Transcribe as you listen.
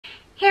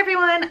Hey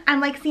everyone,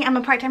 I'm Lexi, I'm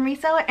a part-time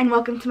reseller, and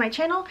welcome to my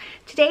channel.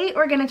 Today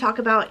we're going to talk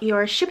about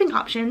your shipping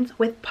options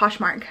with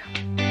Poshmark.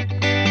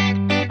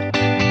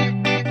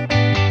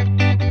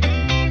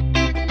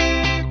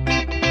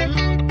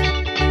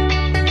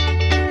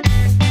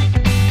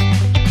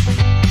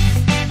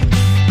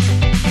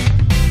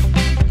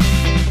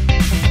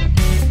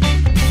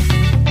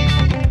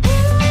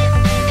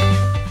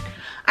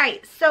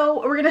 Alright,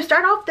 so we're going to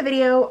start off the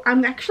video.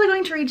 I'm actually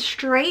going to read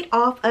straight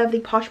off of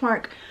the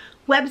Poshmark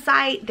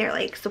website, their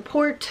like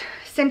support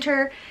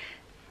center,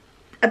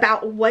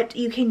 about what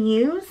you can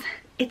use.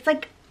 It's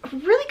like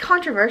really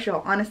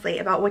controversial, honestly,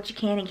 about what you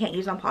can and can't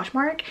use on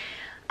Poshmark,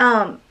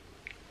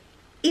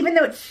 even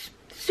though it's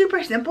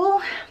super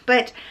simple.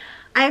 But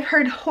I've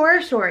heard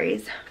horror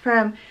stories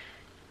from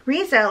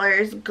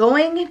resellers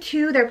going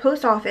to their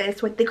post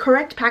office with the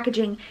correct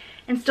packaging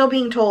and still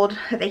being told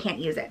that they can't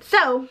use it.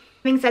 So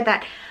having said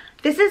that,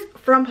 this is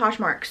from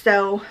Poshmark,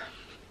 so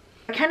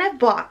what kind of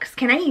box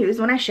can I use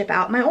when I ship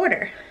out my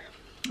order?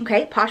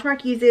 Okay,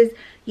 Poshmark uses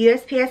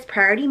USPS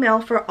priority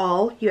mail for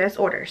all US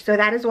orders. So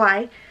that is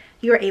why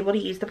you are able to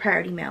use the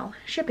priority mail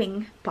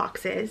shipping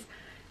boxes,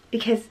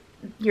 because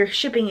you're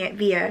shipping it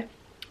via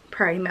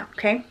priority mail,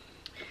 okay?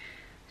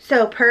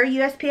 So per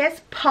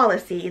USPS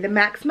policy, the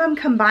maximum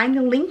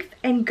combined length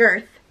and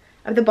girth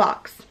of the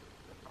box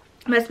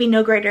must be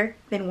no greater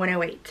than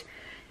 108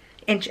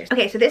 inches.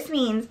 Okay, so this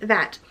means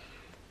that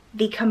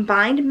the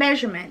combined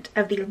measurement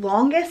of the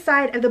longest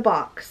side of the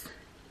box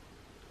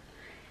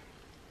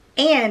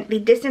and the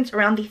distance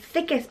around the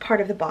thickest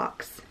part of the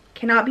box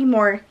cannot be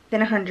more than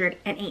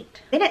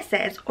 108. Then it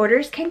says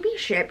orders can be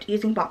shipped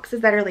using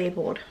boxes that are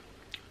labeled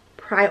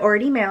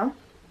priority mail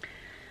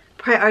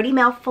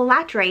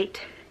flat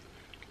rate,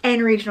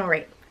 and regional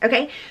rate.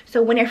 Okay,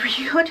 so whenever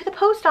you go into the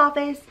post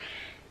office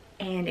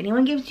and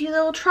anyone gives you a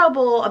little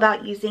trouble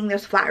about using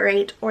those flat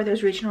rate or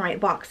those regional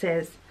rate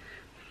boxes,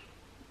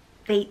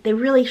 they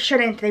really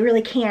shouldn't, they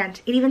really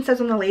can't. It even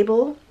says on the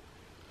label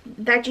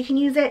that you can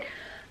use it,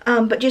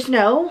 but just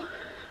know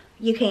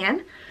you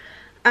can.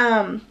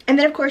 And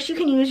then of course you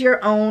can use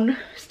your own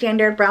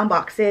standard brown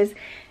boxes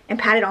and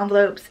padded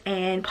envelopes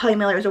and poly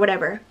mailers or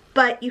whatever,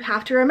 but you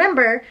have to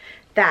remember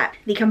that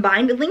the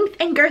combined length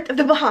and girth of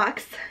the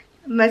box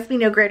must be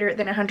no greater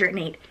than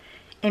 108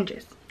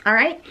 inches. All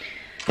right.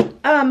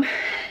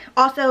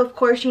 Also, of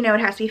course, you know,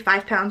 it has to be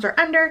 5 pounds or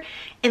under,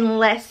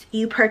 unless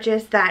you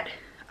purchase that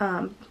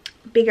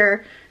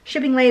bigger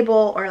shipping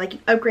label, or like you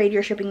upgrade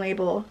your shipping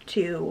label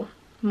to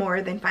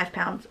more than 5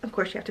 pounds. Of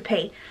course, you have to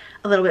pay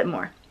a little bit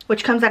more,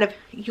 which comes out of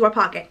your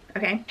pocket.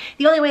 Okay,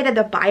 the only way that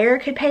the buyer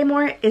could pay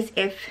more is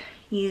if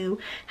you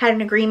had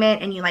an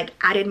agreement and you like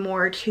added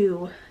more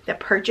to the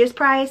purchase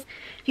price.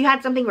 If you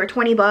had something for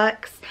 20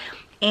 bucks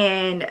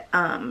and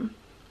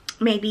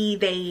maybe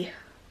they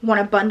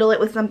want to bundle it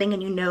with something,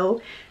 and you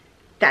know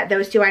that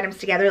those two items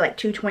together, like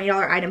two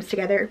 $20 items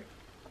together,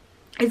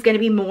 is going to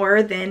be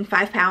more than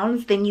 5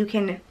 pounds, then you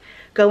can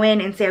go in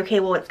and say, okay,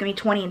 well, it's going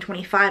to be $20 and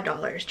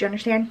 $25. Do you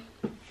understand?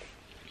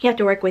 You have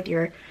to work with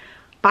your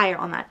buyer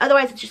on that.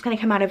 Otherwise, it's just going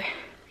to come out of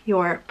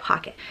your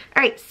pocket.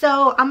 All right,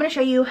 so I'm going to show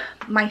you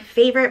my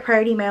favorite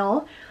priority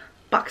mail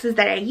boxes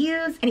that I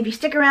use. And if you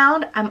stick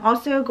around, I'm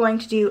also going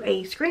to do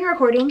a screen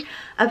recording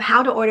of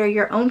how to order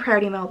your own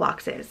priority mail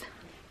boxes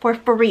for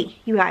free,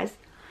 you guys.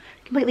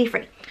 Completely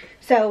free.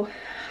 So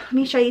let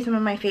me show you some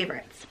of my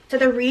favorites. So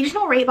the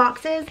regional rate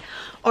boxes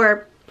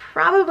are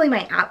probably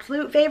my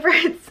absolute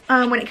favorites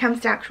when it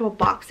comes to actual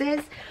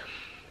boxes.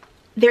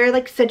 They're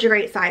like such a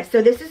great size.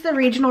 So this is the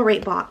regional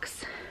rate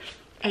box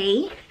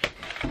A,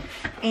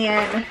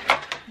 and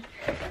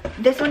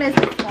this one is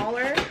the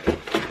smaller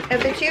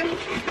of the two,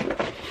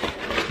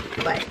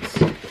 but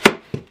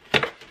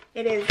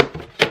it is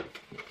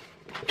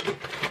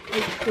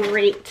a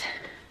great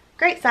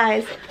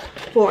size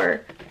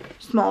for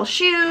small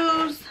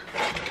shoes,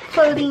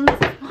 clothing,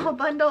 small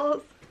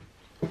bundles.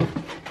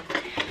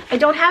 I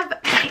don't have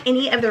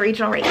any of the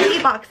regional rate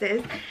B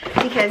boxes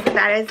because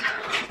that is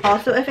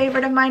also a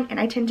favorite of mine and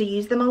I tend to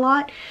use them a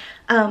lot.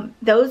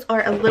 Those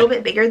are a little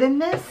bit bigger than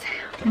this,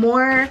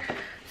 more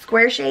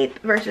square shape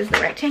versus the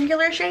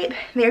rectangular shape.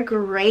 They're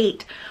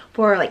great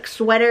for like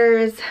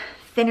sweaters,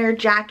 thinner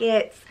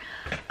jackets,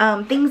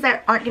 things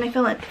that aren't going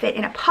to fit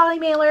in a poly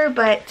mailer,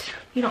 but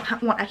you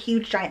don't want a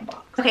huge giant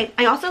box. Okay,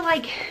 I also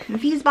like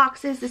these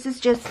boxes. This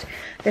is just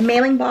the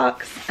mailing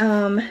box,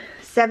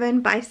 7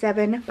 by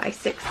 7 by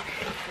 6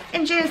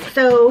 inches.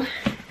 So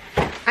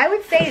I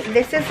would say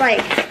this is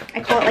like,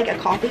 I call it like a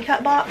coffee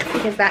cup box,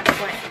 because that's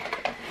what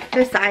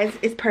the size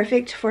is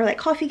perfect for, like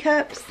coffee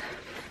cups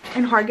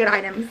and hard good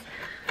items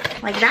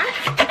like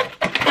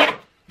that.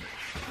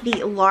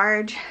 The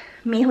large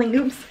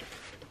mailing,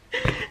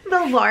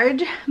 the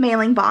large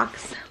mailing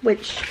box,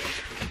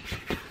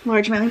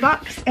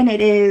 and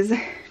it is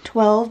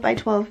 12 by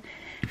 12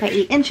 by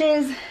 8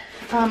 inches.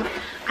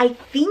 I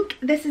think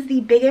this is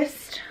the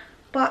biggest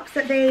box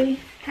that they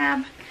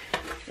have.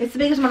 It's the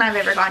biggest one I've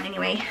ever gotten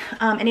anyway.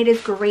 And it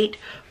is great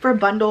for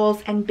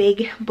bundles and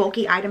big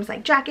bulky items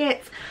like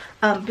jackets.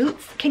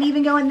 Boots can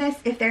even go in this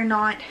if they're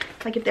not,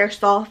 like if they're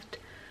soft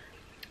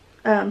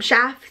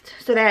shaft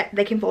so that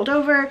they can fold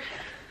over.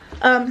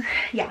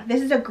 Yeah,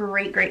 this is a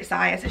great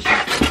size. It's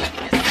just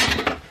like this.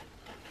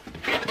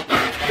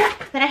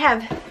 Then I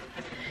have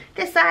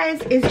this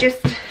size is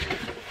just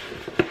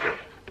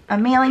a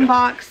mailing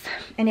box,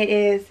 and it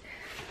is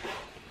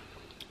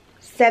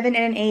 7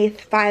 1/8,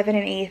 5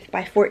 1/8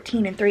 by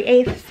 14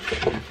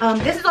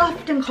 3/8. This is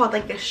often called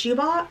like the shoe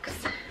box,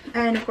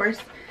 and of course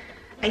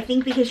I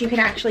think because you can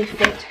actually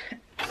fit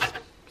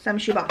some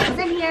shoe boxes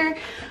in here,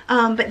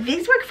 but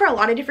these work for a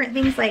lot of different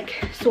things. Like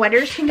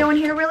sweaters can go in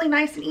here really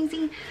nice and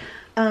easy.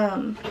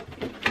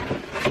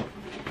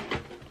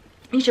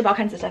 You should have all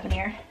kinds of stuff in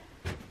here.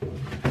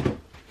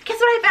 Guess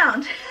what I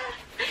found?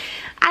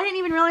 I didn't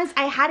even realize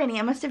I had any.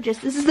 I must have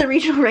just, this is the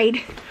Regional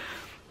Raid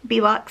B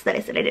box that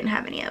I said I didn't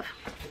have any of.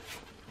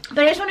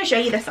 But I just want to show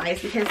you the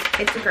size because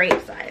it's a great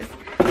size.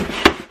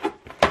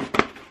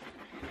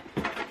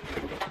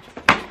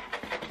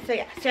 So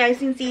yeah, so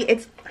as you can see,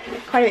 it's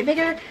quite a bit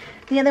bigger.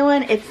 The other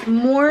one, it's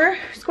more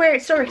square.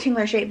 It's still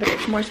rectangular shape, but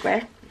it's more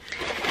square.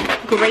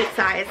 Great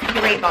size,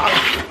 great box.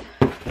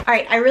 All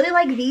right, I really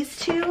like these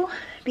two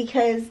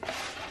because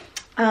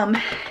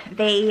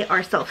they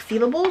are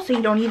self-sealable, so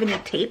you don't even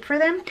need tape for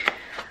them.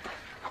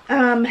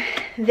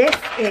 This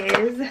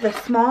is the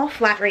small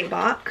flat rate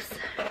box.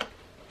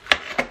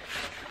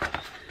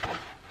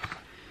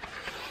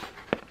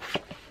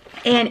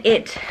 And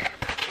it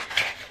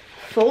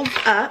folds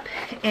up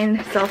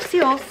and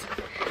self-seals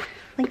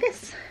like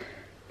this.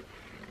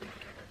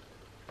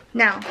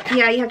 Now,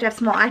 yeah, you have to have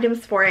small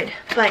items for it,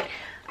 but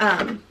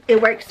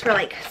it works for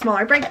like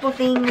smaller breakable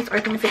things or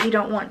things that you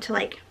don't want to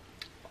like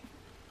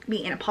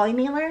be in a poly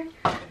mailer.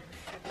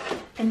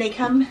 And they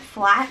come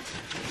flat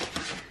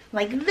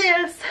like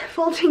this.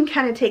 Folding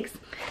kind of takes,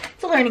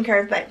 it's a learning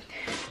curve, but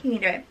you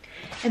can do it.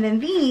 And then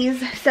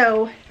these,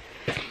 so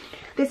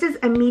this is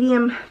a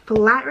medium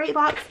flat rate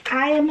box.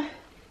 I am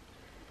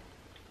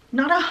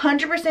not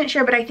 100%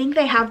 sure, but I think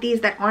they have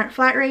these that aren't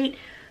flat rate,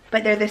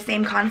 but they're the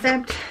same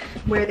concept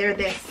where they're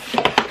this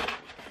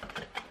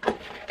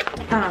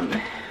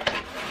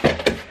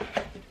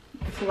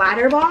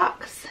flatter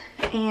box.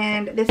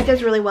 And this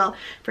does really well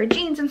for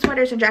jeans and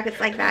sweaters and jackets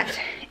like that.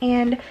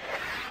 And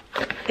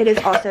it is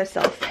also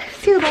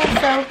self-sealable,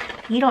 so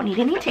you don't need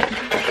any tape.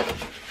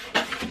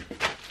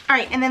 All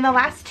right, and then the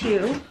last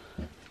two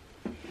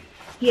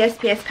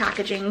USPS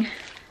packaging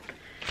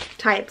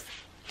types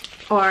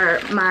are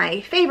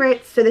my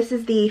favorites. So this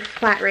is the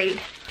flat rate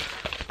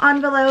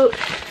envelope,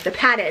 the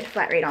padded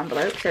flat rate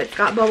envelope. So it's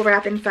got bubble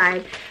wrap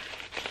inside.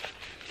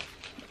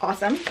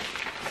 Awesome.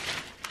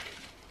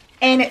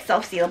 And it's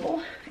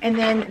self-sealable. And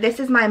then this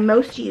is my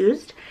most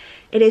used.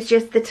 It is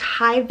just the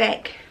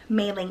Tyvek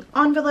mailing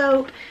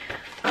envelope.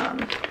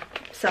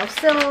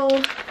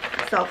 Self-seal,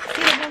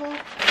 self-sealable,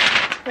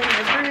 plenty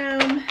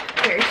of room,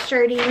 very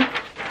sturdy.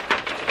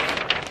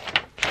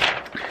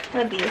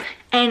 Love these.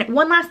 And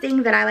one last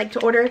thing that I like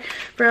to order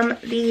from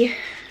the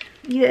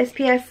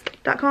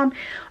USPS.com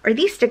are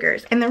these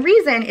stickers. And the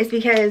reason is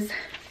because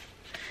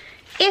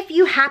if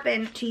you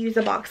happen to use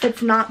a box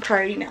that's not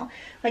priority mail,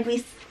 like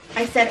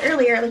I said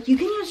earlier, like you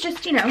can use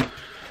just, you know,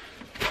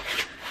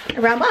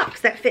 a round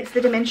box that fits the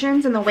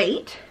dimensions and the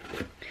weight.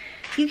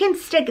 You can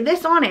stick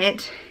this on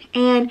it,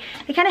 and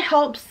it kind of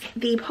helps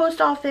the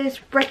post office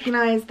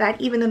recognize that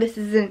even though this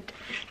isn't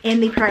in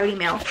the priority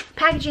mail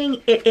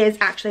packaging, it is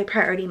actually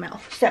priority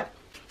mail. So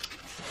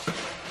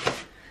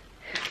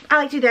I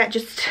like to do that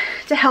just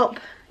to help,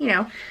 you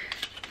know,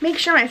 make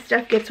sure my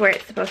stuff gets where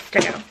it's supposed to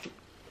go.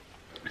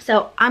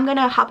 So I'm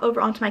gonna hop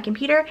over onto my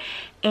computer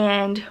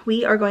and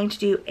we are going to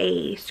do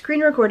a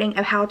screen recording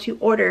of how to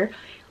order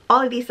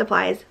all of these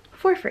supplies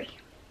for free.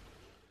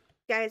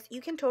 Guys,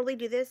 you can totally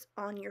do this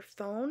on your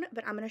phone,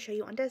 but I'm going to show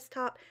you on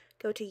desktop.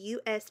 Go to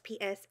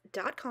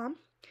USPS.com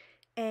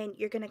and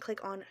you're going to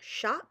click on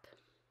shop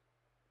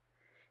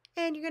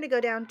and you're going to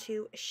go down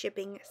to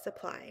shipping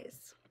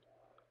supplies.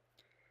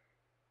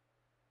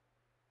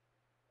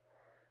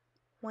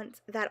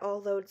 Once that all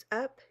loads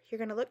up, you're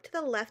going to look to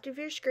the left of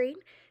your screen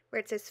where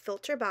it says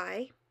filter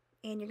by,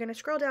 and you're going to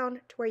scroll down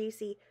to where you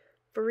see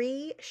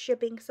free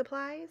shipping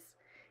supplies.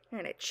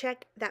 You're going to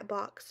check that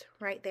box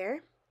right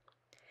there.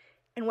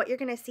 And what you're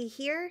going to see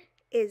here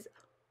is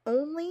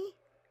only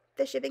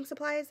the shipping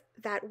supplies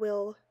that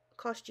will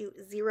cost you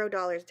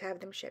 $0 to have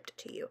them shipped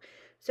to you.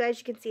 So as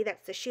you can see,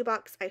 that's the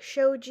shoebox I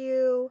showed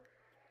you.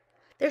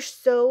 There's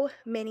so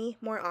many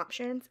more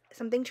options.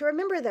 Something to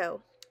remember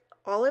though,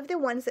 all of the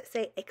ones that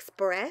say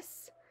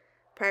Express,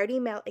 Priority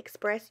Mail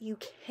Express, you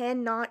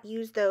cannot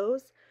use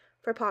those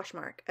for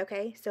Poshmark,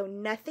 okay? So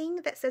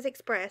nothing that says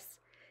Express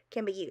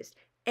can be used.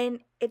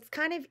 And it's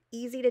kind of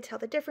easy to tell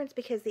the difference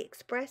because the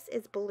Express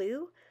is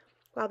blue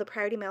while the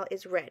Priority Mail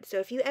is red. So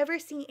if you ever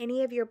see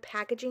any of your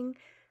packaging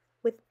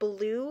with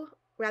blue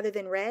rather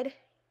than red,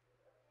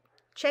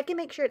 check and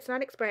make sure it's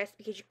not Express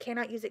because you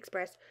cannot use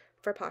Express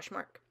for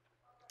Poshmark.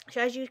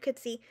 So as you could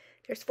see,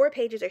 there's 4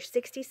 pages. There's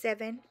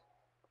 67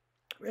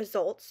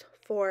 results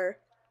for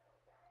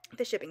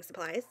the shipping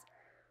supplies.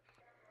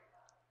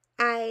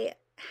 I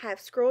have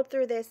scrolled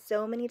through this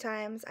so many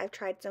times. I've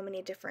tried so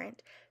many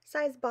different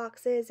size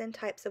boxes and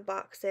types of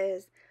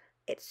boxes.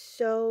 It's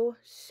so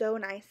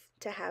nice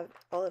to have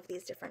all of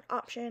these different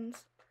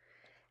options,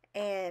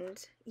 and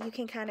you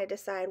can kind of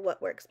decide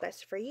what works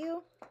best for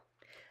you.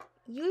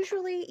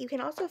 Usually you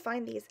can also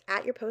find these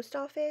at your post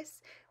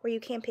office, where you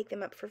can pick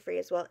them up for free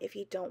as well if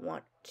you don't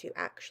want to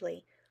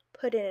actually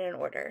put in an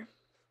order.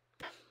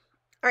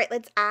 All right,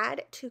 let's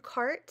add to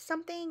cart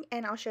something,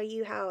 and I'll show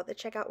you how the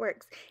checkout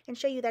works and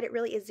show you that it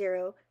really is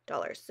 $0.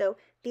 So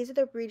these are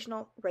the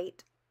regional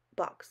rate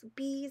box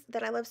Bs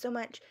that I love so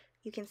much.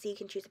 You can see you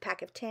can choose a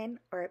pack of 10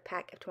 or a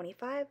pack of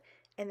 25,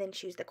 and then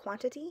choose the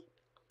quantity,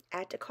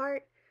 add to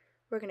cart.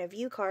 We're going to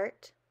view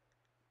cart,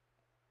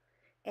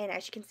 and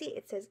as you can see,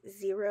 it says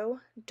 $0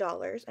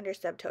 under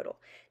subtotal.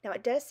 Now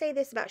it does say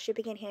this about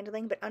shipping and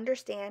handling, but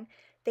understand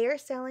they're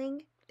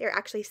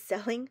actually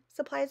selling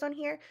supplies on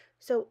here,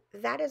 so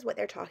that is what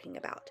they're talking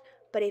about.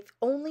 But if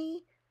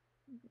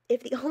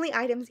the only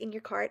items in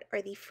your cart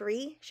are the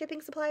free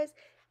shipping supplies,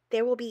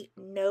 there will be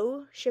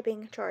no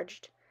shipping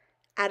charged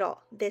at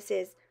all. This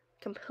is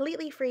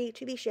completely free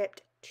to be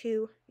shipped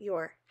to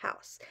your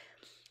house.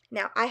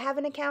 Now, I have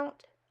an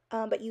account,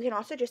 but you can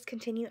also just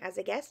continue as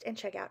a guest and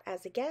check out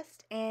as a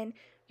guest, and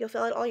you'll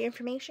fill out all your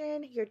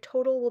information. Your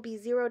total will be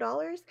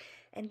 $0,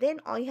 and then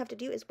all you have to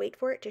do is wait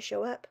for it to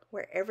show up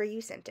wherever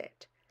you sent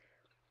it.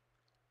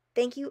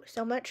 Thank you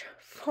so much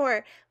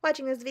for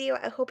watching this video.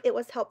 I hope it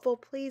was helpful.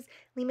 Please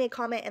leave me a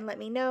comment and let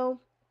me know.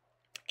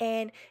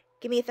 And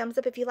give me a thumbs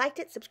up if you liked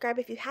it. Subscribe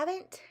if you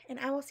haven't. And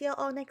I will see y'all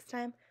all next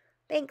time.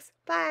 Thanks.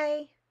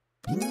 Bye.